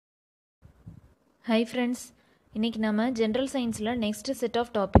Hi friends, இன்னைக்கு நாம general scienceல next set of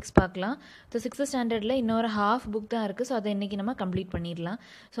topics பார்க்கலாம். So 6th standardல இன்னொரு half book தான் இருக்கு. So அதை இன்னைக்கு நம்ம complete பண்ணிடலாம்.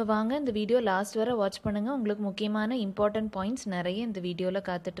 So வாங்க இந்த வீடியோ லாஸ்ட் வரை வாட்ச் பண்ணுங்க. உங்களுக்கு முக்கியமான important points நிறைய இந்த வீடியோல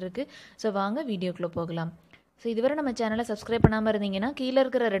காத்துட்டு இருக்கு. So வாங்க வீடியோக்குள்ள போகலாம். So இதுவரை நம்ம சேனலை சப்ஸ்கிரைப் பண்ணாம இருந்தீங்கன்னா கீழ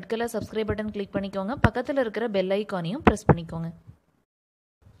இருக்கிற red colour subscribe button click பண்ணிக்கோங்க. பக்கத்துல இருக்கிற பெல் ஐகானையும் பிரஸ் பண்ணிக்கோங்க.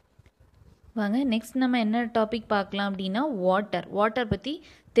 வாங்க நெக்ஸ்ட் நம்ம என்ன டாபிக் பார்க்கலாம் அப்படின்னா வாட்டர் பற்றி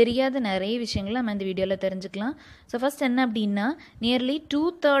தெரியாத நிறைய விஷயங்களை நம்ம இந்த வீடியோவில் தெரிஞ்சுக்கலாம். ஸோ ஃபர்ஸ்ட் என்ன அப்படின்னா nearly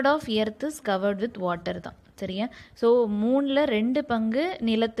 2/3 of earth is covered with water தான் சரியா. ஸோ 2/3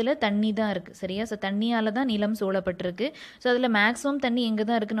 நிலத்தில் தண்ணி தான் இருக்குது சரியா. ஸோ தண்ணியால் தான் நிலம் சூழப்பட்டிருக்கு. ஸோ அதில் மேக்ஸிமம் தண்ணி எங்கே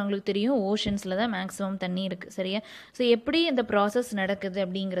தான் இருக்குன்னு உங்களுக்கு தெரியும், ஓஷன்ஸில் தான் மேக்ஸிமம் தண்ணி இருக்குது சரியா. ஸோ எப்படி இந்த ப்ராசஸ் நடக்குது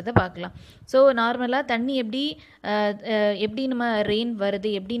அப்படிங்கிறத பார்க்கலாம். ஸோ நார்மலாக தண்ணி எப்படி நம்ம ரெயின்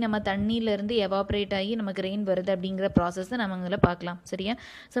வருது, எப்படி நம்ம தண்ணியிலேருந்து எவாப்ரேட் ஆகி நமக்கு ரெயின் வருது அப்படிங்கிற ப்ராசஸை நம்ம அங்கே பார்க்கலாம் சரியா.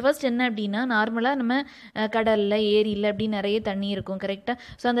 ஸோ ஃபர்ஸ்ட் என்ன அப்படின்னா நார்மலாக நம்ம கடலில் ஏரியில் அப்படி நிறைய தண்ணி இருக்கும் கரெக்டாக.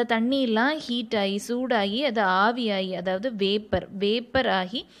 ஸோ அந்த தண்ணியெல்லாம் ஹீட் ஆகி சூடாகி அது ஆவியாகி அதாவது வேப்பர்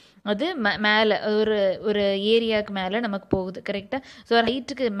ஆகி அது மேலே ஒரு ஏரியாவுக்கு மேலே நமக்கு போகுது கரெக்டாக. ஸோ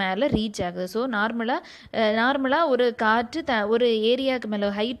ஹைட்டுக்கு மேலே ரீச் ஆகுது. ஸோ நார்மலாக ஒரு காற்று ஒரு ஏரியாவுக்கு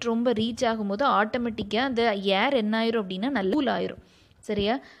மேலே ஹைட் ரொம்ப ரீச் ஆகும்போது ஆட்டோமேட்டிக்காக அந்த ஏர் என்ன ஆயிரும் அப்படின்னா நல்ல கூல் ஆயிரும்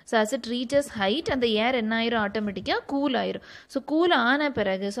சரியா. So as it reaches height அந்த ஏர் என்ன ஆயிரும் ஆட்டோமேட்டிக்காக கூல் ஆயிரும். ஸோ கூல் ஆன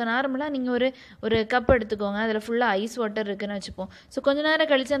பிறகு ஸோ நார்மலாக நீங்கள் ஒரு கப் எடுத்துக்கோங்க, அதில் ஃபுல்லாக ஐஸ் வாட்டர் இருக்குன்னு வச்சுப்போம். ஸோ கொஞ்ச நேரம்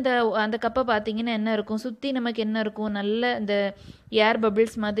கழித்து அந்த கப்பை பார்த்தீங்கன்னா என்ன இருக்கும், சுற்றி நமக்கு என்ன இருக்கும், நல்ல இந்த ஏர்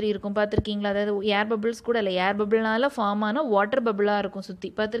பபிள்ஸ் மாதிரி இருக்கும் பார்த்துருக்கீங்களா. அதாவது ஏர் பபிள்ஸ் கூட இல்லை, ஏர் பபிள்னால ஃபார்ம் ஆன வாட்டர் பபிளாக இருக்கும் சுற்றி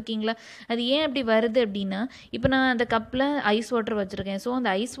பார்த்துருக்கீங்களா. அது ஏன் அப்படி வருது அப்படின்னா இப்போ நான் அந்த கப்பில் ஐஸ் வாட்டர் வச்சுருக்கேன். ஸோ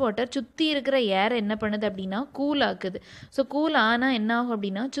அந்த ஐஸ் வாட்டர் சுற்றி இருக்கிற ஏர் என்ன பண்ணுது அப்படின்னா கூல் ஆக்குது. ஸோ கூல் ஆனால் என்ன ஆகும்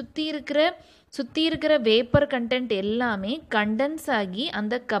அப்படின்னா சுற்றி இருக்கிற வேப்பர் கண்டென்ட் எல்லாமே கண்டென்ஸ் ஆகி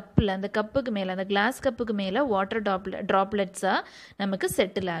அந்த கப்புக்கு மேலே அந்த கிளாஸ் கப்புக்கு மேலே வாட்டர் ட்ராப்லெட்ஸாக நமக்கு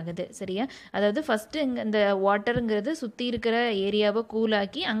செட்டில் ஆகுது சரியா. அதாவது ஃபஸ்ட்டு இந்த வாட்டருங்கிறது சுற்றி இருக்கிற ஏரியாவை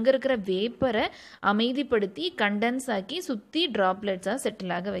கூலாக்கி அங்கே இருக்கிற வேப்பரை அமைதிப்படுத்தி கண்டென்ஸ் ஆக்கி சுற்றி ட்ராப்லெட்ஸாக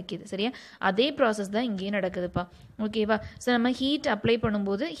செட்டில் ஆக வைக்கிது சரியா. அதே ப்ராசஸ் தான் இங்கேயும் நடக்குதுப்பா ஓகேவா. ஸோ நம்ம ஹீட் அப்ளை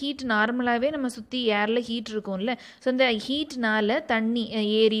பண்ணும்போது ஹீட் நார்மலாகவே நம்ம சுற்றி ஏரில் ஹீட் இருக்கும்ல. ஸோ இந்த ஹீட்னால தண்ணி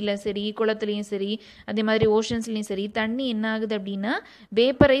ஏரியில் சரி குளத்துலேயும் சரி அதே மாதிரி ஓஷன்ஸ்லேயும் சரி தண்ணி என்ன ஆகுது அப்படின்னா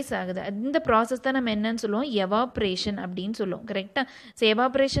வேப்பரைஸ் ஆகுது. இந்த ப்ராசஸ் தான் நம்ம என்னன்னு சொல்லுவோம், எவாப்ரேஷன் அப்படின்னு சொல்லுவோம் கரெக்டாக. ஸோ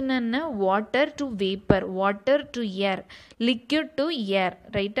எவாப்ரேஷன் என்ன, water to vapour, water to air, liquid to air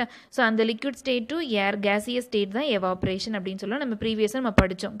ரைட்டா. ஸோ அந்த liquid state to air gaseous state தான் எவாப்ரேஷன் அப்படின்னு சொல்லுவோம். நம்ம ப்ரீவியஸாக நம்ம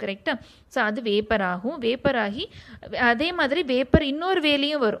படித்தோம் கரெக்டாக. ஸோ அது வேப்பர் ஆகி அதே மாதிரி வேப்பர் இன்னொரு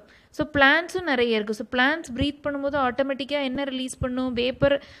வேலையும் வரும். ஸோ பிளான்ட்ஸும் நிறைய இருக்குது. ஸோ பிளான்ட்ஸ் ப்ரீத் பண்ணும்போது ஆட்டோமேட்டிக்காக என்ன ரிலீஸ் பண்ணும்,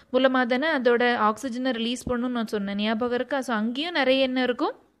 வேப்பர் மூலமாக தானே அதோட ஆக்சிஜனை ரிலீஸ் பண்ணணும்னு நான் சொன்னேன் ஞாபகம் இருக்கா. ஸோ அங்கேயும் நிறைய என்ன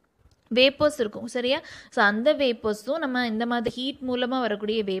இருக்கும், வேப்பர்ஸ் இருக்கும் சரியா. ஸோ அந்த வேப்பர்ஸும் நம்ம இந்த மாதிரி ஹீட் மூலமாக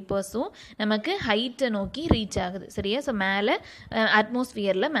வரக்கூடிய வேப்பர்ஸும் நமக்கு ஹைட்டை நோக்கி ரீச் ஆகுது சரியா. ஸோ மேலே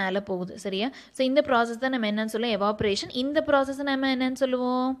அட்மாஸ்பியரில் மேலே போகுது சரியா. ஸோ இந்த ப்ராசஸ் தான் நம்ம என்னன்னு சொல்லுவோம், எவாப்ரேஷன். இந்த ப்ராசஸ் நம்ம என்னன்னு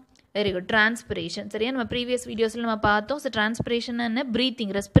சொல்லுவோம், வெரி குட், டிரான்ஸ்பிரேஷன் சரியா. நம்ம ப்ரீவியஸ் வீடியோஸில் நம்ம பார்த்தோம். ஸோ டிரான்ஸ்பிரேஷன் என்ன,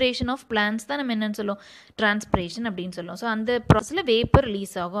 ப்ரீத்திங் ரெஸ்பிரேஷன் ஆஃப் பிளான்ஸ் தான் நம்ம என்னன்னு சொல்லுவோம், டிரான்ஸ்பிரேஷன் அப்படின்னு சொல்லுவோம். ஸோ அந்த ப்ராசஸில் வேப்பர்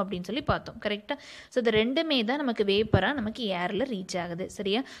ரிலீஸ் ஆகும் அப்படின்னு சொல்லி பார்த்தோம் கரெக்டாக. ஸோ இது ரெண்டுமே தான் நமக்கு வேப்பராக நமக்கு ஏரில் ரீச் ஆகுது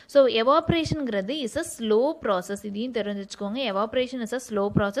சரியா. So எவாப்ரேஷனுங்கிறது is a slow process, இதையும் தெரிஞ்சு வச்சுக்கோங்க. Evaporation is a slow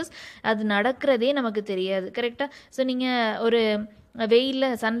process, அது நடக்கிறதே நமக்கு தெரியாது கரெக்டாக. ஸோ நீங்கள் ஒரு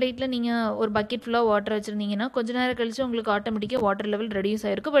வெயிலில் சன்லைட்டில் நீங்கள் ஒரு பக்கெட் ஃபுல்லாக வாட்டர் வச்சுருந்தீங்கன்னா கொஞ்ச நேரம் கழிச்சு உங்களுக்கு ஆட்டோமேட்டிக்காக வாட்டர் லெவல் ரெடியூஸ்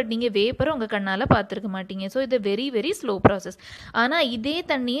ஆகிருக்கும். பட் நீங்கள் வேப்பரை உங்கள் கண்ணால் பார்த்துருக்க மாட்டீங்க. ஸோ இது வெரி வெரி ஸ்லோ ப்ராசஸ். ஆனால் இதே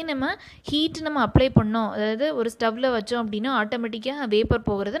தண்ணியை நம்ம நம்ம அப்ளை பண்ணோம், அதாவது ஒரு ஸ்டவ்வில் வச்சோம் அப்படின்னா ஆட்டோமேட்டிக்காக வேப்பர்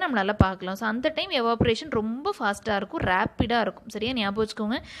போகிறத நம்மளால் பார்க்கலாம். ஸோ அந்த டைம் எவாப்ரேஷன் ரொம்ப ஃபாஸ்ட்டாக இருக்கும், ரேப்பிடாக இருக்கும் சரியா. ஞாபகம்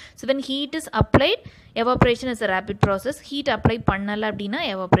வச்சுக்கோங்க. So when heat is applied, evaporation is a rapid process. heat apply பண்ணலை அப்படின்னா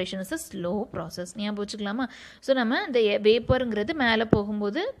evaporation is a slow process. ஞாபகம் வச்சுக்கலாமா. ஸோ நம்ம இந்த வேப்பருங்கிறது மேலே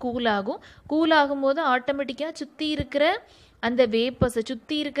போகும்போது கூல் ஆகும்போது ஆட்டோமேட்டிக்காக சுற்றி இருக்கிற அந்த வேப்பர்ஸை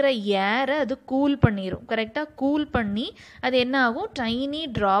சுற்றி இருக்கிற ஏரை அது கூல் பண்ணிடும் கரெக்டாக. கூல் பண்ணி அது என்ன ஆகும், டைனி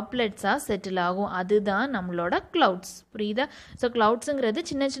ட்ராப்லெட்ஸாக செட்டில் ஆகும். அதுதான் நம்மளோட க்ளவுட்ஸ் புரியுதா. ஸோ க்ளவுட்ஸுங்கிறது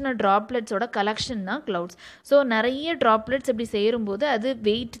சின்ன சின்ன ட்ராப்லெட்ஸோட கலெக்ஷன் தான் க்ளவுட்ஸ். ஸோ நிறைய ட்ராப்லெட்ஸ் இப்படி சேரும்போது அது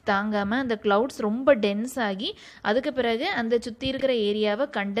வெயிட் தாங்காமல் அந்த க்ளவுட்ஸ் ரொம்ப டென்ஸ் ஆகி அதுக்கு பிறகு அந்த சுற்றி இருக்கிற ஏரியாவை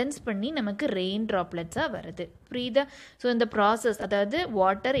கண்டென்ஸ் பண்ணி நமக்கு ரெயின் ட்ராப்லெட்ஸாக வருது புரியுதா. ஸோ இந்த ப்ராசஸ் அதாவது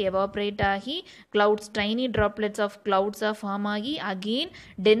வாட்டர் எவாப்ரேட் ஆகி clouds tiny droplets of க்ளவுட்ஸாக form ஆகி அகெயின்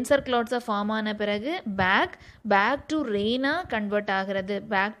டென்சர் கிளவுட்ஸாக ஃபார்ம் ஆன பிறகு பேக் டு ரெயினாக கன்வெர்ட் ஆகிறது,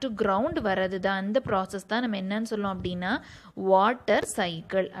 பேக் டு கிரவுண்ட் வர்றது தான். அந்த ப்ராசஸ் தான் நம்ம என்னன்னு சொல்லுவோம் அப்படின்னா வாட்டர்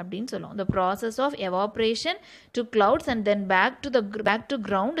சைக்கிள் அப்படின்னு சொல்லுவோம். the process of evaporation to clouds and then back to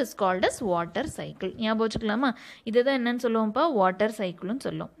ground is called as water cycle. ஞாபகம் வச்சுக்கலாமா? இதுதான் என்னன்னு சொல்லுவோம்ப்பா, வாட்டர் சைக்கிள்னு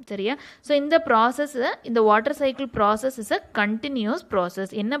சொல்லுவோம். சரியா? ஸோ இந்த ப்ராசஸ், இந்த water cycle process is a continuous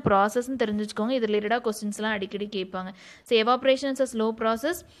process. என்ன ப்ராசஸ்ன்னு தெரிஞ்சுக்கோங்க. இது ரிலேட்டடாக கொஸ்டின்ஸ்லாம் அடிக்கடி கேட்பாங்க. So evaporation is a slow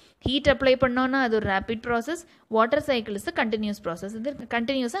process, heat apply பண்ணோன்னா அது ஒரு rapid process, water cycle is a continuous process. இது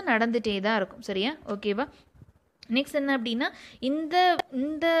கண்டினியூஸாக நடந்துகிட்டே தான் இருக்கும். சரியா? ஓகேவா? நெக்ஸ்ட் என்ன அப்படின்னா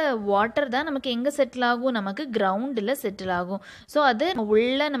இந்த வாட்டர் தான் நமக்கு எங்கே செட்டில் ஆகும், நமக்கு கிரவுண்டில் செட்டில் ஆகும். ஸோ அது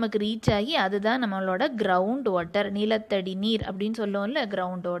உள்ள நமக்கு ரீச் ஆகி அதுதான் நம்மளோட கிரவுண்ட் வாட்டர், நிலத்தடி நீர் அப்படின்னு சொல்லுவோம்ல,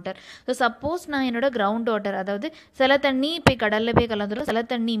 கிரவுண்ட் வாட்டர். ஸோ சப்போஸ் நான் என்னோட கிரவுண்ட் வாட்டர், அதாவது சில தண்ணி போய் கடலில் போய் கலந்துடும், சில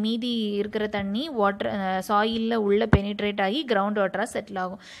தண்ணி மீதி இருக்கிற தண்ணி வாட்டர் சாயிலில் உள்ள பெனிட்ரேட் ஆகி கிரவுண்ட் வாட்டராக செட்டில்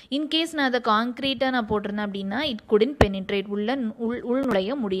ஆகும். இன்கேஸ் நான் அதை கான்க்ரீட்டாக நான் போட்டிருந்தேன் அப்படின்னா இட் குடின் பெனிட்ரேட், உள்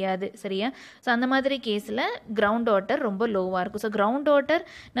நுழைய முடியாது. சரியா? ஸோ அந்த மாதிரி கேஸில் கிரவுண்ட் வாட்டர் ரொம்ப லோவாக இருக்கும். ஸோ கிரவுண்ட் வாட்டர்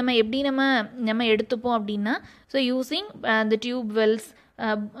நம்ம எப்படி நம்ம எடுத்துப்போம் அப்படின்னா, ஸோ யூஸிங் அந்த டியூப்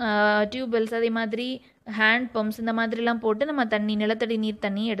வெல்ஸ் அதே மாதிரி ஹேண்ட் பம்ப்ஸ் இந்த மாதிரிலாம் போட்டு நம்ம நிலத்தடி நீர்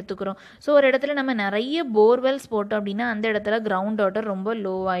தண்ணி எடுத்துக்கிறோம். ஸோ ஒரு இடத்துல நம்ம நிறைய போர்வெல்ஸ் போட்டோம் அப்படின்னா அந்த இடத்துல கிரவுண்ட் வாட்டர் ரொம்ப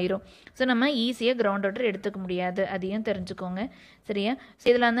லோவாயிரும். ஸோ நம்ம ஈஸியாக கிரவுண்ட் வாட்டர் எடுத்துக்க முடியாது, அதையும் தெரிஞ்சுக்கோங்க. சரியா? ஸோ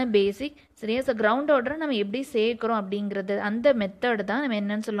இதெல்லாம் தான் பேசிக். சரியா? ஸோ கிரவுண்ட் வாட்டரை நம்ம எப்படி சேர்க்குறோம் அப்படிங்கிறது, அந்த மெத்தட் தான் நம்ம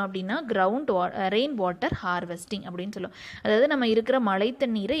என்னன்னு சொல்லுவோம் அப்படின்னா ரெயின் வாட்டர் ஹார்வெஸ்டிங் அப்படின்னு சொல்லுவோம். அதாவது நம்ம இருக்கிற மழை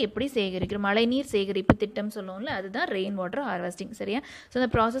தண்ணீரை எப்படி சேகரிக்கிறோம், மழைநீர் சேகரிப்பு திட்டம் சொல்லுவோம்ல, அதுதான் ரெயின் வாட்டர் ஹார்வெஸ்டிங். சரியா? ஸோ அந்த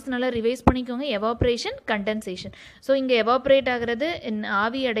ப்ராசஸ் நல்லா ரிவைஸ் பண்ணிக்கோங்க. Evaporation, condensation. ஸோ இங்கே எவாப்ரேட் ஆகிறது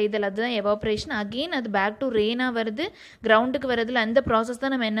ஆவி அடைதல், அதுதான் எவாப்ரேஷன். அகெயின் அது பேக் டு ரெயினாக வருது, கிரவுண்டுக்கு வருதுல, அந்த ப்ராசஸ்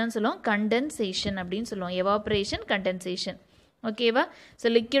தான் நம்ம என்னன்னு சொல்லுவோம், கண்டென்சேஷன் அப்படின்னு சொல்லுவோம். Evaporation, condensation. ஓகேவா? So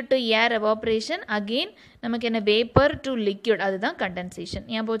liquid to air evaporation, again நமக்கு என்ன வேப்பர் டு லிக்யூட், அதுதான் கண்டென்சேஷன்.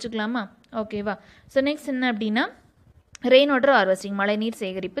 ஞாபகம் வச்சுக்கலாமா? ஓகேவா? ஸோ நெக்ஸ்ட் என்ன அப்படின்னா ரெயின் வாட்டர் ஹார்வெஸ்டிங், மழைநீர்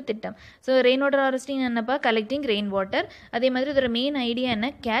சேகரிப்பு திட்டம். ஸோ ரெயின் வாட்டர் ஹார்வெஸ்டிங் என்னப்பா, கலெக்டிங் ரெயின் வாட்டர். அதே மாதிரி இதோட மெயின் ஐடியா என்ன,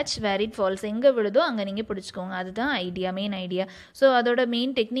 கேட்ச் வேர் இட் ஃபால்ஸ், எங்கே விழுதோ அங்கே நீங்கள் பிடிச்சிக்கோங்க, அதுதான் ஐடியா, மெயின் ஐடியா. ஸோ அதோட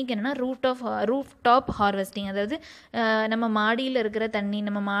மெயின் டெக்னிக் என்னென்னா ரூஃப் டாப் ஹார்வெஸ்டிங். அதாவது நம்ம மாடியில் இருக்கிற தண்ணி,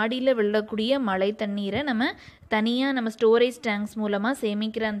 நம்ம மாடியில் விழக்கூடிய மழை தண்ணீரை நம்ம தனியாக நம்ம ஸ்டோரேஜ் டேங்க்ஸ் மூலமாக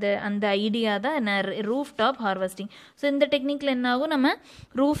சேமிக்கிற அந்த ஐடியா தான் ரூஃப் டாப் ஹார்வெஸ்டிங். ஸோ இந்த டெக்னிக்கில் என்ன ஆகும், நம்ம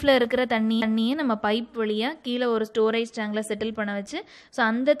ரூஃபில் இருக்கிற தண்ணியை நம்ம பைப் வழியாக கீழே ஒரு ஸ்டோரேஜ் டேங்கில் செட்டில் பண்ண வச்சு, ஸோ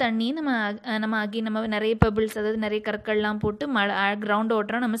அந்த தண்ணியை நம்ம நிறைய பெபிள்ஸ், அதாவது நிறைய கற்கள்லாம் போட்டு கிரவுண்ட்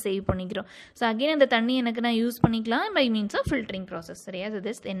வாட்டராக நம்ம சேவ் பண்ணிக்கிறோம். ஸோ அகெயின் அந்த தண்ணி எனக்கு நான் யூஸ் பண்ணிக்கலாம் by means of filtering process. சரியா? ஸோ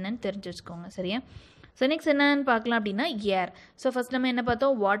திஸ் என்னன்னு தெரிஞ்சு வச்சுக்கோங்க. சரியா? ஸோ நெக்ஸ்ட் என்னன்னு பார்க்கலாம் அப்படின்னா ஏர். ஸோ ஃபஸ்ட் நம்ம என்ன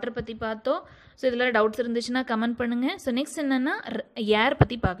பார்த்தோம், வாட்டர் பற்றி பார்த்தோம். ஸோ இதில் டவுட்ஸ் இருந்துச்சுன்னா கமெண்ட் பண்ணுங்கள். ஸோ நெக்ஸ்ட் என்னென்னா ஏர்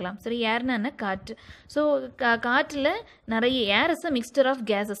பற்றி பார்க்கலாம். சரி, ஏர்னா என்ன, காற்று. ஸோ காற்றில் நிறைய air is a mixture of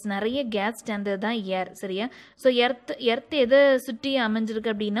gases, நிறைய கேஸ் சேர்ந்தது தான் ஏர். சரியா? ஸோ எர்த் எதை சுற்றி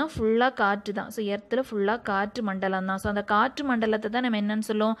அமைஞ்சிருக்கு அப்படின்னா ஃபுல்லாக காற்று தான். ஸோ எர்த்தில் ஃபுல்லாக காற்று மண்டலம் தான். ஸோ அந்த காற்று மண்டலத்தை தான் நம்ம என்னன்னு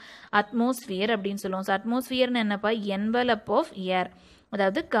சொல்லுவோம், அட்மாஸ்பியர் அப்படின்னு சொல்லுவோம். ஸோ அட்மாஸ்பியர்னு என்னப்பா, என்வலப் ஆஃப் ஏர்,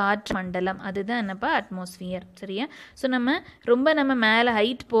 அதாவது காற்று மண்டலம், அதுதான் என்னப்பா அட்மாஸ்பியர். சரியா? ஸோ நம்ம மேலே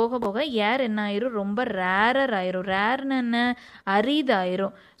ஹைட் போக போக ஏர் என்ன ஆயிரும், ரொம்ப ரேரர் ஆயிரும். ரேர்னு என்ன,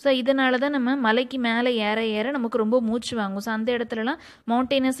 அரிதாயிரும். ஸோ இதனால தான் நம்ம மலைக்கு மேலே ஏற நமக்கு ரொம்ப மூச்சு வாங்கும். ஸோ அந்த இடத்துலலாம்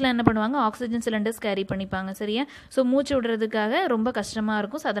மவுண்டெயினர்ஸ்லாம் என்ன பண்ணுவாங்க, ஆக்சிஜன் சிலிண்டர்ஸ் கேரி பண்ணிப்பாங்க. சரியா? ஸோ மூச்சு விடுறதுக்காக ரொம்ப கஷ்டமாக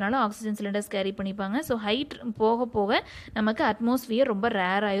இருக்கும். ஸோ அதனால் ஆக்சிஜன் சிலிண்டர்ஸ் கேரி பண்ணிப்பாங்க. ஸோ ஹைட் போக போக நமக்கு அட்மாஸ்பியர் ரொம்ப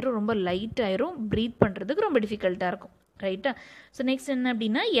ரேர் ஆயிரும், ரொம்ப லைட் ஆயிரும், ப்ரீத் பண்ணுறதுக்கு ரொம்ப டிஃபிகல்ட்டாக இருக்கும். ரைட்டா? ஸோ நெக்ஸ்ட் என்ன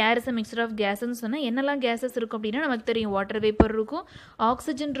அப்படின்னா air is a mixture of கேஸ்ன்னு சொன்னால் என்னெல்லாம் கேஸஸ் இருக்கும் அப்படின்னா நமக்கு தெரியும், வாட்டர் வேப்பர் இருக்கும்,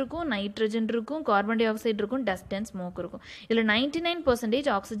 ஆக்சிஜன் இருக்கும், நைட்ரஜன் இருக்கும், கார்பன் டை ஆக்சைடு இருக்கும், டஸ்ட் அண்ட் ஸ்மோக் இருக்கும். இதில் 99%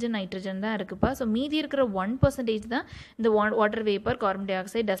 ஆக்சிஜன் நைட்ரஜன் தான் இருக்குப்பா. ஸோ மீதி இருக்கிற 1% தான் இந்த water vapour, carbon di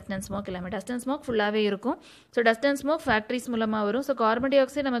oxide, dust and smoke எல்லாமே. டஸ்ட் அண்ட் ஸ்மோக் ஃபுல்லாகவே இருக்கும். So dust and smoke factories மூலமாக வரும். ஸோ கார்பன் டை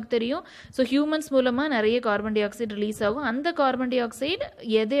ஆக்சைடு நமக்கு தெரியும், ஸோ ஹியூமன்ஸ் மூலமாக நிறைய கார்பன் டை ஆக்சைடு ரிலீஸ் ஆகும். அந்த கார்பன் டை ஆக்சைடு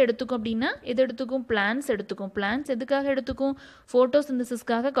எது எடுத்துக்கும் அப்படின்னா பிளான்ஸ் எடுத்துக்கும். பிளான்ஸ் எதுக்காக எடுத்துக்கும்,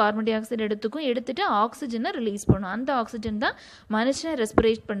 ஃபோட்டோசிந்தசிஸ்க்காக கார்பன் டை ஆக்சைடு எடுத்துட்டு ஆக்சிஜனை ரிலீஸ் பண்ணும். அந்த ஆக்சிஜன் தான் மனுஷன்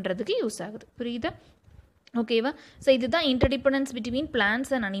ரெஸ்பிரேட் பண்ணுறதுக்கு யூஸ் ஆகுது. புரியுதா? ஓகேவா? ஸோ இதுதான் interdependence between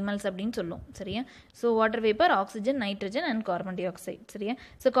plants and animals அப்படின்னு சொல்லுவோம். சரியா? So water vapour, oxygen, nitrogen and carbon di oxide. சரியா?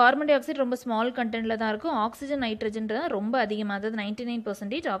 ஸோ கார்பன் டை ஆக்சைடு ரொம்ப ஸ்மால் கண்டென்ட்டில் தான் இருக்கும். ஆக்சிஜன், நைட்ரஜன் தான் ரொம்ப அதிகமாக, அதாவது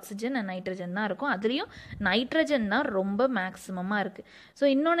 99% ஆக்சிஜன் அண்ட் நைட்ரஜன் தான் இருக்கும். அதுலேயும் நைட்ரஜன் தான் ரொம்ப மேக்ஸிமமாக இருக்குது. ஸோ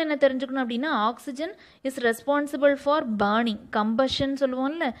இன்னொன்று என்ன தெரிஞ்சுக்கணும் அப்படின்னா oxygen is responsible for burning, combustion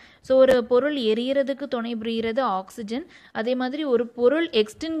சொல்லுவோம்ல. ஸோ ஒரு பொருள் எரியறதுக்கு துணை புரிகிறது ஆக்சிஜன். அதே மாதிரி ஒரு பொருள்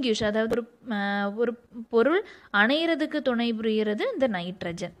எக்ஸ்டிங்யூஷ், அதாவது ஒரு ஒரு பொருள் அணையிறதுக்கு துணை புரிகிறது இந்த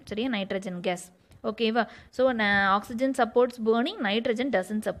நைட்ரஜன். சரியா, நைட்ரஜன் கேஸ். ஓகேவா. So oxygen supports burning, nitrogen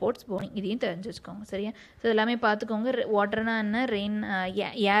doesn't supports burning. இதையும் தெரிஞ்சு வச்சுக்கோங்க. சரியா. ஸோ எல்லாமே பார்த்துக்கோங்க. வாட்டர்னா என்ன, ரெயின்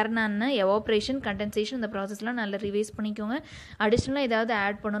ஏர்னா என்ன, எவாப்ரேஷன், கண்டென்சேஷன், இந்த ப்ராசஸ்லாம் நல்லா ரிவைஸ் பண்ணிக்கோங்க. அடிஷ்னலாக ஏதாவது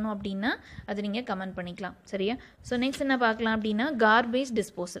ஆட் பண்ணணும் அப்படின்னா அது நீங்கள் கமெண்ட் பண்ணிக்கலாம். சரியா. ஸோ நெக்ஸ்ட் என்ன பார்க்கலாம் அப்படின்னா கார்பேஜ்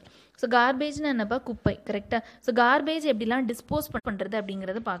டிஸ்போசல். ஸோ கார்பேஜ்னு என்னப்பா, குப்பை. கரெக்டாக. ஸோ கார்பேஜ் எப்படிலாம் டிஸ்போஸ் பண்ணுறது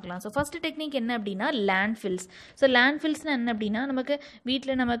அப்படிங்கிறத பார்க்கலாம். ஸோ ஃபர்ஸ்ட் டெக்னிக் என்ன அப்படின்னா லேண்ட்ஃபில்ஸ். ஸோ லேண்ட்ஃபில்ஸ்னால் என்ன அப்படின்னா நமக்கு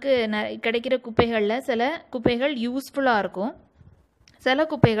வீட்டில் நமக்கு கிடைக்கிற குப்பைகளில் சில குப்பைகள் யூஸ்ஃபுல்லாக இருக்கும், சில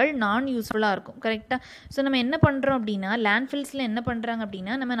குப்பைகள் நான் யூஸ்ஃபுல்லாக இருக்கும். கரெக்டாக. ஸோ நம்ம என்ன பண்ணுறோம் அப்படின்னா லேண்ட்ஃபில்ஸில் என்ன பண்ணுறாங்க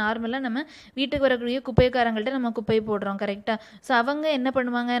அப்படின்னா நம்ம நார்மலாக நம்ம வீட்டுக்கு வரக்கூடிய குப்பைக்காரங்கள்ட்ட நம்ம குப்பை போடுறோம். கரெக்டாக. ஸோ அவங்க என்ன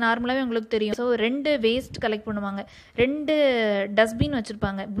பண்ணுவாங்க, நார்மலாகவே உங்களுக்கு தெரியும். ஸோ 2 வேஸ்ட் கலெக்ட் பண்ணுவாங்க, 2 டஸ்ட்பின்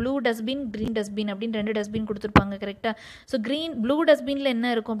வச்சுருப்பாங்க, ப்ளூ டஸ்ட்பின், க்ரீன் டஸ்ட்பின் அப்படின்னு 2 டஸ்ட்பின் கொடுத்துருப்பாங்க. கரெக்டாக. ஸோ ப்ளூ டஸ்ட்பினில்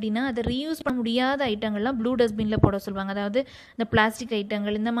என்ன இருக்கும் அப்படின்னா அதை ரீயூஸ் பண்ண முடியாத ஐட்டங்கள்லாம் ப்ளூ டஸ்ட்பினில் போட சொல்லுவாங்க. அதாவது இந்த பிளாஸ்டிக்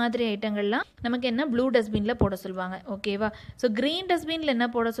ஐட்டங்கள் இந்த மாதிரி ஐட்டங்கள்லாம் நமக்கு என்ன ப்ளூ டஸ்ட்பினில் போட சொல்லுவாங்க. ஓகேவா. ஸோ க்ரீன் டஸ்ட்பினில் என்ன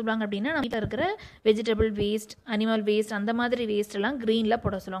போட சொல்லுவாங்க அப்படின்னா நம்ம வீட்டில் இருக்கிற வெஜிடபிள் வேஸ்ட், அனிமல் வேஸ்ட், அந்த மாதிரி வேஸ்ட் எல்லாம் க்ரீனில்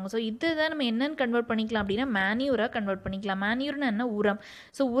போட சொல்லுவாங்க. ஸோ இதுதான் நம்ம என்னன்னு கன்வெர்ட் பண்ணிக்கலாம் அப்படின்னா மேன்யூராக கன்வெர்ட் பண்ணிக்கலாம். மேன்யூர்னு என்ன, உரம்.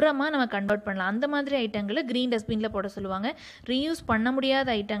 ஸோ உரமாக நம்ம கன்வெர்ட் பண்ணலாம். அந்த மாதிரி ஐட்டங்களை க்ரீன் டஸ்ட்பினில் போட சொல்லுவாங்க. ரீயூஸ் பண்ண முடியாத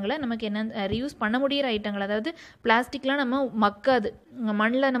ஐட்டங்களை நமக்கு என்ன, ரீயூஸ் பண்ண முடிகிற ஐட்டங்கள், அதாவது பிளாஸ்டிக்லாம் நம்ம மக்காது,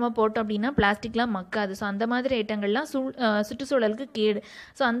 மண்ணில் நம்ம போட்டோம் அப்படின்னா பிளாஸ்டிக்லாம் மக்காது. ஸோ அந்த மாதிரி ஐட்டங்கள்லாம் சுற்றுச்சூழலுக்கு கேடு.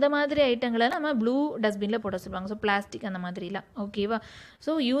 ஸோ அந்த மாதிரி ஐட்டங்களை நம்ம ப்ளூ டஸ்ட்பினில் போட சொல்லுவாங்க. ஸோ பிளாஸ்டிக் அந்த மாதிரிலாம். ஓகேவா.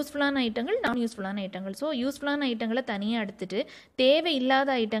 ஸோ யூஸ்ஃபுல்லான ஐட்டங்கள், நான் யூஸ்ஃபுல்லான ஐட்டங்கள். ஸோ யூஸ்ஃபுல்லான ஐட்டங்களை தனியாக எடுத்துட்டு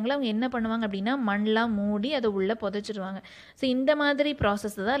தேவையில்லாத ஐட்டங்களை அவங்க என்ன பண்ணுவாங்க அப்படின்னா மண்ணெலாம் மூடி அதை உள்ளே புதைச்சிடுவாங்க. ஸோ இந்த மாதிரி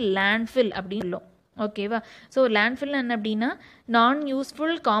ப்ராசஸ் தான் லேண்ட்ஃபில் அப்படின்னு சொல்லும். ஓகேவா. ஸோ லேண்ட்ஃபில் என்ன அப்படின்னா நான்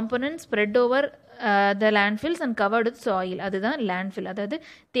useful component spread over the landfills and covered with soil. அதுதான் லேண்ட்ஃபில். அதாவது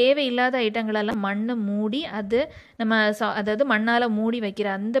தேவையில்லாத ஐட்டங்களெல்லாம் மண்ணை மூடி அது நம்ம அதாவது மண்ணால் மூடி வைக்கிற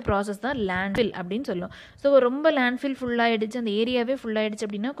அந்த ப்ராசஸ் தான் லேண்ட்ஃபில் அப்படின்னு சொல்லுவோம். ஸோ ரொம்ப லேண்ட்ஃபில் ஃபுல்லாகிடுச்சு, அந்த ஏரியாவே ஃபுல்லாகிடுச்சு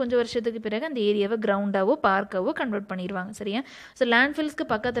அப்படின்னா கொஞ்சம் வருஷத்துக்கு பிறகு அந்த ஏரியாவை கிரவுண்டாவோ பார்க்காவோ கன்வெர்ட் பண்ணிடுவாங்க. சரியா. ஸோ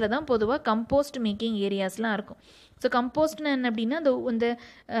லேண்ட்ஃபில்ஸ்க்கு பக்கத்தில் தான் பொதுவாக கம்போஸ்ட் மேக்கிங் ஏரியாஸ்லாம் இருக்கும். ஸோ கம்போஸ்ட்னா என்ன அப்படின்னா இந்த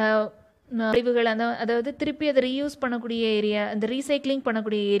கழிவுகள் அதாவது திருப்பி அதை ரீயூஸ் பண்ணக்கூடிய ஏரியா, அந்த ரீசைக்ளிங்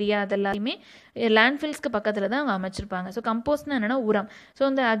பண்ணக்கூடிய ஏரியா, அதெல்லாமே லேண்ட்ஃபில்ஸ்க்கு பக்கத்தில் தான் அவங்க அமைச்சிருப்பாங்க. ஸோ கம்போஸ்ட்னா என்னென்னா உரம். ஸோ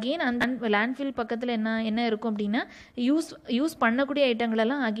அந்த அகெயின் அந்த லேண்ட்ஃபில் பக்கத்தில் என்ன இருக்கும் அப்படின்னா யூஸ் பண்ணக்கூடிய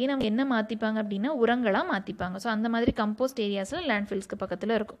ஐட்டங்களெல்லாம் அகெயின் அவங்க என்ன மாற்றிப்பாங்க அப்படின்னா உரங்களாக மாற்றிப்பாங்க. ஸோ அந்த மாதிரி கம்போஸ்ட் ஏரியாஸில் லேண்ட்ஃபில்ஸ்க்கு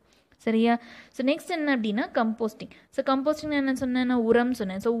பக்கத்தில் இருக்கும். சரியா. ஸோ நெக்ஸ்ட் என்ன அப்படின்னா கம்போஸ்டிங். ஸோ கம்போஸ்டிங் என்ன சொன்னேன்னா உரம்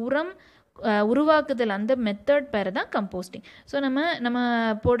சொன்னேன். ஸோ உரம் உருவாக்குதல், அந்த மெத்தட் பேர் தான் கம்போஸ்டிங். ஸோ நம்ம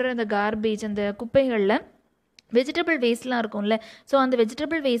போடுற அந்த கார்பேஜ், அந்த குப்பைகளில் வெஜிடபிள் வேஸ்ட்லாம் இருக்கும்ல. ஸோ அந்த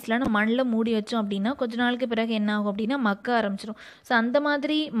வெஜிடபிள் வேஸ்ட்லாம் நம்ம மண்ணில் மூடி வச்சோம் அப்படின்னா கொஞ்ச நாளுக்கு பிறகு என்ன ஆகும் அப்படின்னா மக்க ஆரம்பிச்சிடும். ஸோ அந்த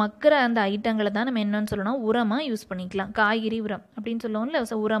மாதிரி மக்கிற அந்த ஐட்டங்களை தான் நம்ம என்னன்னு சொல்லணும் உரமாக யூஸ் பண்ணிக்கலாம். காய்கறி உரம் அப்படின்னு சொல்லுவோம்ல.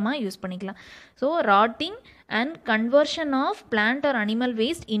 ஸோ உரமாக யூஸ் பண்ணிக்கலாம். So rotting and conversion of plant or animal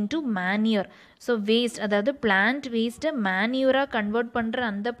waste into manure. So waste, அதாவது பிளான்ட் வேஸ்ட்டை மேன்யூராக கன்வெர்ட் பண்ணுற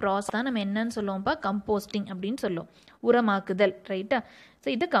அந்த ப்ராசஸ் தான் நம்ம என்னன்னு சொல்லுவோம்ப்பா கம்போஸ்டிங் அப்படின்னு சொல்லுவோம். உரமாக்குதல். ரைட்டா. ஸோ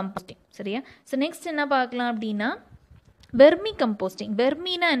இது கம்போஸ்டிங். சரியா. ஸோ நெக்ஸ்ட் என்ன பார்க்கலாம் அப்படின்னா வெர்மி கம்போஸ்டிங்.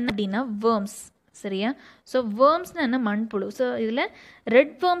 வெர்மினா என்ன அப்படின்னா வேர்ம்ஸ். சரியா. ஸோ வேர்ம்ஸ்னால் என்ன, மண்புழு. ஸோ இதில்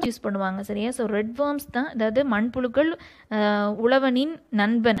ரெட் வேர்ம்ஸ் யூஸ் பண்ணுவாங்க. சரியா. ஸோ ரெட் வேர்ம்ஸ் தான், அதாவது மண்புழுக்கள் உழவனின்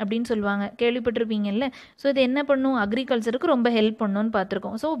நண்பன் அப்படின்னு சொல்லுவாங்க, கேள்விப்பட்டிருப்பீங்கல்ல. ஸோ இது என்ன பண்ணும், அக்ரிகல்ச்சருக்கு ரொம்ப ஹெல்ப் பண்ணுன்னு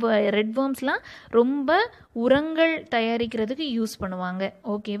பார்த்துருக்கோம். ஸோ ரெட் வேர்ம்ஸ்லாம் ரொம்ப உரங்கள் தயாரிக்கிறதுக்கு யூஸ் பண்ணுவாங்க.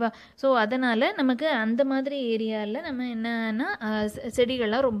 ஓகேவா. ஸோ அதனால் நமக்கு அந்த மாதிரி ஏரியாவில் நம்ம என்னன்னா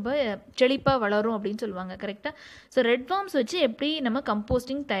செடிகள்லாம் ரொம்ப செழிப்பாக வளரும் அப்படின்னு சொல்லுவாங்க. கரெக்டாக. ஸோ ரெட் வேர்ம்ஸ் வச்சு எப்படி நம்ம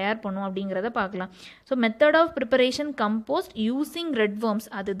கம்போஸ்டிங் தயார் பண்ணுவோம் அப்படிங்கிறத பார்க்கலாம். So method of preparation compost using red worms,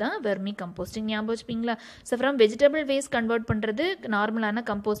 அதுதான் வெர்மி கம்போஸ்டிங். ஞாபகம் வச்சுப்பீங்களா. So from vegetable waste convert பண்ணுறது நார்மலான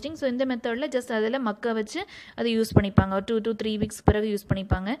கம்போஸ்டிங். ஸோ இந்த மெத்தடில் ஜஸ்ட் அதில் மக்க வச்சு அதை யூஸ் பண்ணிப்பாங்க. 2 to 3 வீக்ஸ் பிறகு யூஸ்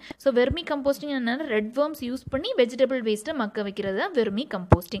பண்ணிப்பாங்க. ஸோ வெர்மி கம்போஸ்டிங் என்னன்னா ரெட் வேர்ம்ஸ் யூஸ் பண்ணி வெஜிடபிள் வேஸ்ட்டை மக்க வைக்கிறது தான் வெர்மி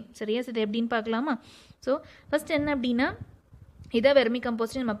கம்போஸ்டிங். சரியா. இது எப்படின்னு பார்க்கலாமா. ஸோ ஃபர்ஸ்ட் என்ன அப்படின்னா இதை வெர்மி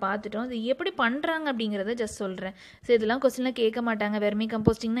கம்போஸ்டிங் நம்ம பார்த்துட்டோம். இது எப்படி பண்ணுறாங்க அப்படிங்கிறத ஜஸ்ட் சொல்கிறேன். ஸோ இதெல்லாம் கொஸ்டினில் கேட்க மாட்டாங்க. வெர்மி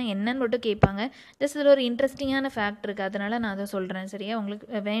கம்போஸ்டிங்னா என்னன்னு மட்டும் கேட்பாங்க. ஜஸ்ட் இதில் ஒரு இன்ட்ரெஸ்டிங்கான ஃபேக்ட் இருக்குது, அதனால் நான் அதை சொல்கிறேன். சரியா.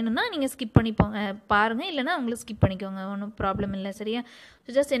 உங்களுக்கு வேணும்னா நீங்கள் ஸ்கிப் பண்ணிப்போங்க, பாருங்கள். இல்லைனா உங்களுக்கு ஸ்கிப் பண்ணிக்கோங்க, ஒன்றும் ப்ராப்ளம் இல்லை. சரியா.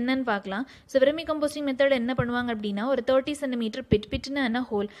 ஸோ ஜஸ்ட் என்னன்னு பார்க்கலாம். ஸோ வெர்மி கம்போஸ்டிங் மெத்தட் என்ன பண்ணுவாங்க அப்படின்னா ஒரு 30 சென்டிமீட்டர் பிட்னா என்ன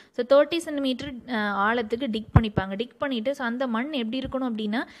ஹோல். ஸோ 30 சென்டிமீட்டர் ஆழத்துக்கு டிக் பண்ணிப்பாங்க. டிக் பண்ணிவிட்டு ஸோ அந்த மண் எப்படி இருக்கணும்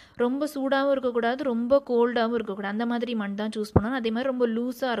அப்படின்னா ரொம்ப சூடாகவும் இருக்கக்கூடாது, ரொம்ப கோல்டாகவும் இருக்கக்கூடாது, அந்த மாதிரி மண் தான் சூஸ் பண்ணணும். அதே மாதிரி ரொம்ப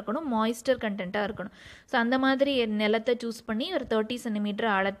லூஸாக இருக்கணும், மாய்ஸ்டர் கண்டென்ட்டாக இருக்கணும். ஸோ அந்த மாதிரி நிலத்தை சூஸ் பண்ணி ஒரு 30 சென்டிமீட்டர்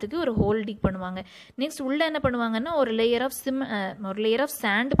ஆழத்துக்கு ஒரு ஹோல் டிக் பண்ணுவாங்க. நெக்ஸ்ட் உள்ளே என்ன பண்ணுவாங்கன்னா ஒரு லேயர் ஆஃப்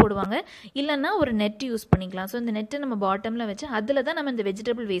சாண்ட் போடுவாங்க, இல்லைன்னா ஒரு நெட் யூஸ் பண்ணிக்கலாம். ஸோ இந்த நெட்டை நம்ம பாட்டமில் வச்சு அதில் தான் நம்ம இந்த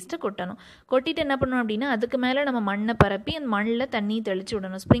வெஜிடபிள் வேஸ்ட்டை கொட்டணும். கொட்டிட்டு என்ன பண்ணணும் அப்படின்னா அதுக்கு மேலே நம்ம மண்ணை பரப்பி அந்த மண்ணில் தண்ணி தெளிச்சு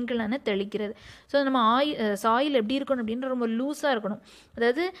விடணும். ஸ்ப்ரிங்கிள்னா தெளிக்கிறது. ஸோ நம்ம சாயில் எப்படி இருக்கணும் அப்படின்ற ரொம்ப லூஸாக இருக்கணும்.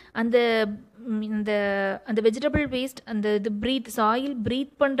 அதாவது அந்த வெஜிடபிள் வேஸ்ட் அந்த சாயில்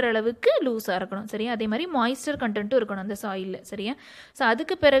ப்ரீத் பண்ணுற அளவுக்கு லூஸாக இருக்கணும். சரியா? அதே மாதிரி மாய்ஸ்டர் கண்டென்ட்டும் இருக்கணும் அந்த சாயிலில். சரியா? ஸோ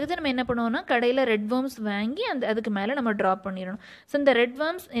அதுக்கு பிறகு நம்ம என்ன பண்ணுவோம்னா கடையில் ரெட் வார்ம்ஸ் வாங்கி அதுக்கு மேலே நம்ம ட்ராப் பண்ணிடணும். ஸோ இந்த ரெட்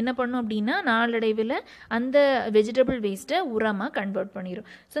வார்ம்ஸ் என்ன பண்ணும் அப்படின்னா நாளடைவில் அந்த வெஜிடபிள் வேஸ்ட்டை உரமாக கன்வெர்ட் பண்ணிடும்.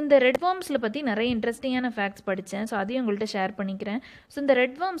 ஸோ இந்த ரெட் வார்ம்ஸில் பற்றி நிறைய இன்ட்ரெஸ்டிங்கான ஃபேக்ட்ஸ் படித்தேன். ஸோ அதையும் உங்கள்கிட்ட ஷேர் பண்ணிக்கிறேன். ஸோ இந்த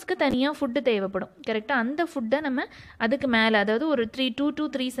ரெட் வார்ம்ஸ்க்கு தனியாக ஃபுட்டு தேவைப்படும். கரெக்டாக அந்த ஃபுட்டை நம்ம அதுக்கு மேலே அதாவது ஒரு 2 to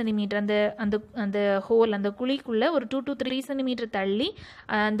 3 சென்டிமீட்டர் அந்த ஹோல் அந்த குழிக்குள்ளே ஒரு 2 to 3 சென்டிமீட்டர் தள்ளி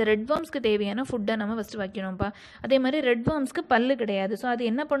அந்த ரெட் வார்ம்ஸ்க்கு தேவையான ஃபுட்டை நம்ம ஃபஸ்ட்டு வைக்கணும்ப்பா. அதே மாதிரி ரெட் வார்ம்ஸ்க்கு பல்லு கிடையாது. ஸோ அது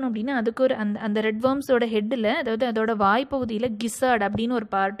என்ன பண்ணும் அப்படின்னா அதுக்கு ஒரு அந்த ரெட் வார்ம்ஸோட ஹெட்டில் அதாவது அதோட வாய்ப்பகுதியில் கிசார்டு அப்படின்னு ஒரு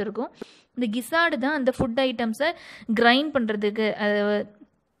பார்ட் இருக்கும். இந்த கிசார்டு தான் அந்த ஃபுட் ஐட்டம்ஸை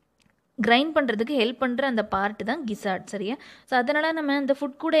கிரைண்ட் பண்ணுறதுக்கு ஹெல்ப் பண்ணுற அந்த பார்ட்டு தான் கிசார்ட். சரியா? ஸோ அதனால் நம்ம அந்த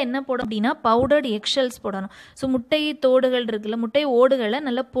ஃபுட் கூட என்ன போடணும் அப்படின்னா பவுடர்டு எக்ஷெல்ஸ் போடணும். ஸோ முட்டை தோடுகள் இருக்குல்ல, முட்டை ஓடுகளை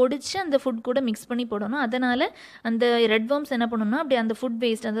நல்லா பொடிச்சு அந்த ஃபுட் கூட மிக்ஸ் பண்ணி போடணும். அதனால் அந்த ரெட் வார்ம்ஸ் என்ன பண்ணணும்னா அப்படி அந்த ஃபுட்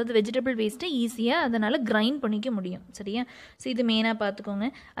வேஸ்ட் அதாவது வெஜிடபிள் வேஸ்ட்டை ஈஸியாக அதனால் கிரைண்ட் பண்ணிக்க முடியும். சரியா? ஸோ இது மெயினாக பார்த்துக்கோங்க.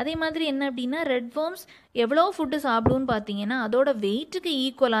 அதே மாதிரி என்ன அப்படின்னா ரெட் வார்ம்ஸ் எவ்வளோ ஃபுட்டு சாப்பிடும்னு பார்த்தீங்கன்னா அதோட வெயிட்டுக்கு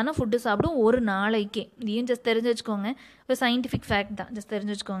ஈக்குவலான ஃபுட்டு சாப்பிடும் ஒரு நாளைக்கே. இதையும் ஜஸ்ட் தெரிஞ்சு வச்சுக்கோங்க. ஒரு சயின்டிஃபிக் ஃபேக்ட் தான், ஜஸ்ட்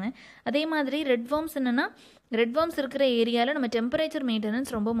தெரிஞ்சு வச்சுக்கோங்க. அதே மாதிரி ரெட் வார்ம்ஸ் என்னென்னா ரெட் வார்ம்ஸ் இருக்கிற ஏரியாவில் நம்ம டெம்பரேச்சர் மெயின்டெனன்ஸ்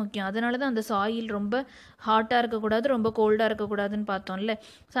ரொம்ப முக்கியம். அதனால தான் அந்த சாயில் ரொம்ப ஹாட்டாக இருக்கக்கூடாது, ரொம்ப கோல்டாக இருக்கக்கூடாதுன்னு பார்த்தோம்ல.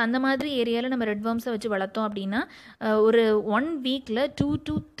 ஸோ அந்த மாதிரி ஏரியாவில் நம்ம ரெட் வார்ம்ஸை வச்சு வளர்த்தோம் அப்படின்னா ஒரு 1 வீக்கில் 2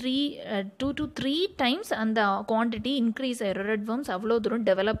 to 3 டைம்ஸ் அந்த குவான்டிட்டி இன்க்ரீஸ் ஆயிரும். ரெட் வார்ம்ஸ் அவ்வளோ தூரம்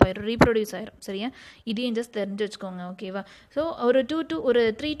டெவலப் ஆயிரும், ரீப்ரொடியூஸ் ஆயிரும். சரியா? இதையும் ஜஸ்ட் தெரிஞ்சு வச்சுக்கோங்க. ஓகேவா? ஸோ ஒரு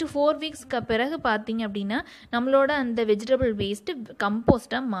 3 to 4 வீக்ஸ்க்கு பிறகு பார்த்தீங்க அப்படின்னா நம்மளோட அந்த வெஜிடபிள் வேஸ்ட்டு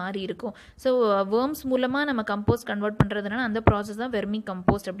கம்போஸ்ட்டாக மாறி இருக்கும். ஸோ வேர்ம்ஸ் மூலமாக நம்ம கம்போஸ்ட் கன்வெர்ட் பண்ணுறதுனால அந்த ப்ராசஸ் தான் வெர்மி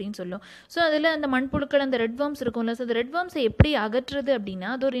கம்போஸ்ட் அப்படின்னு சொல்லும். ஸோ அதில் அந்த மண்புழுக்கள் அந்த ரெட் வார்ம்ஸ் இருக்கும்ல, ஸோ அந்த ரெட் வார்ம்ஸை எப்படி அகற்றுறது அப்படின்னா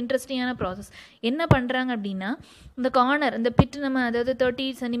அது ஒரு இன்ட்ரெஸ்டிங்கான ப்ராசஸ். என்ன பண்ணுறாங்க அப்படின்னா இந்த கார்னர் இந்த பிட்டு நம்ம அதாவது 30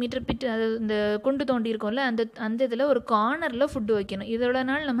 சென்டிமீட்டர் பிட்டு அதாவது இந்த குண்டு தோண்டி இருக்கோம்ல அந்த இதில் ஒரு கார்னரில் ஃபுட்டு வைக்கணும். இதோட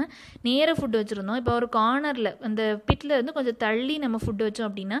நாள் நம்ம நேராக ஃபுட்டு வச்சுருந்தோம். இப்போ ஒரு கார்னரில் அந்த பிட்டில் இருந்து கொஞ்சம் தள்ளி நம்ம ஃபுட்டு வச்சோம்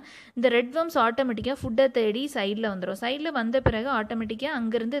அப்படின்னா இந்த ரெட் வார்ம்ஸ் ஆட்டோமேட்டிக்காக ஃபுட்டை தேடி சைடில் வந்துடும். சைடில் வந்த பிறகு ஆட்டோமேட்டிக்காக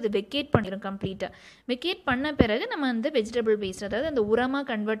அங்கேருந்து அது வெக்கேட் பண்ணிடும். கம்ப்ளீட்டாக வெக்கேட் பண்ண பிறகு நம்ம அந்த வெஜிடபிள் வேஸ்ட் அதாவது அந்த உரமாக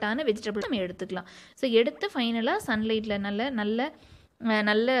கன்வெர்ட் ஆன வெஜிடபிள் நம்ம எடுத்துக்கலாம். ஸோ எடுத்து ஃபைனலாக சன்லைட்டில்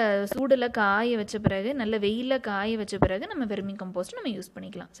நல்ல சூடில் காய வச்ச பிறகு நல்ல வெயிலில் காய வச்ச பிறகு நம்ம வெர்மி கம்போஸ்ட் நம்ம யூஸ்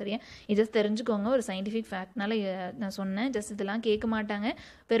பண்ணிக்கலாம். சரியா? இது தெரிஞ்சுக்கோங்க. ஒரு சயின்டிஃபிக் ஃபேக்ட்னால நான் சொன்னேன். ஜஸ்ட் இதெல்லாம் கேட்க மாட்டாங்க.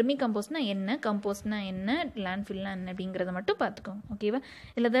 வெர்மி கம்போஸ்ட்னா என்ன, கம்போஸ்ட்னா என்ன, லேண்ட்ஃபில்னா என்ன அப்படிங்கிறத மட்டும் பார்த்துக்கோங்க. ஓகேவா?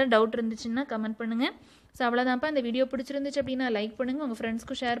 இதில் ஏதாவது டவுட் இருந்துச்சுன்னா கமெண்ட் பண்ணுங்கள். ஸோ அவ்வளோதான்ப்பா. இந்த வீடியோ பிடிச்சிருந்துச்சு அப்படின்னா லைக் பண்ணுங்கள், உங்கள்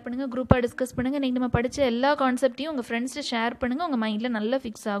ஃப்ரெண்ட்ஸ்க்கும் ஷேர் பண்ணுங்கள், குரூப்பாக டிஸ்கஸ் பண்ணுங்கள். இன்றைக்கி நம்ம படித்த எல்லா கான்செப்ட்டையும் உங்கள் ஃப்ரெண்ட்ஸ்ட்டு ஷேர் பண்ணுங்கள். உங்கள் மைண்டில் நல்லா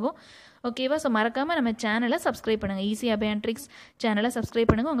ஃபிக்ஸ் ஆகும். ஓகேவா? ஸோ மறக்காமல் நம்ம சேனலை சப்ஸ்கிரைப் பண்ணுங்கள். ஈஸி அபேயான்ட்ரிக்ஸ் சேனலை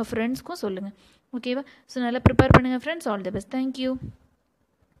சப்ஸ்கிரைப் பண்ணுங்கள், உங்கள் ஃப்ரெண்ட்ஸ்க்கும் சொல்லுங்கள். ஓகேவா? ஸோ நல்லா ப்ரிப்பேர் பண்ணுங்கள் friends. All the best. Thank you.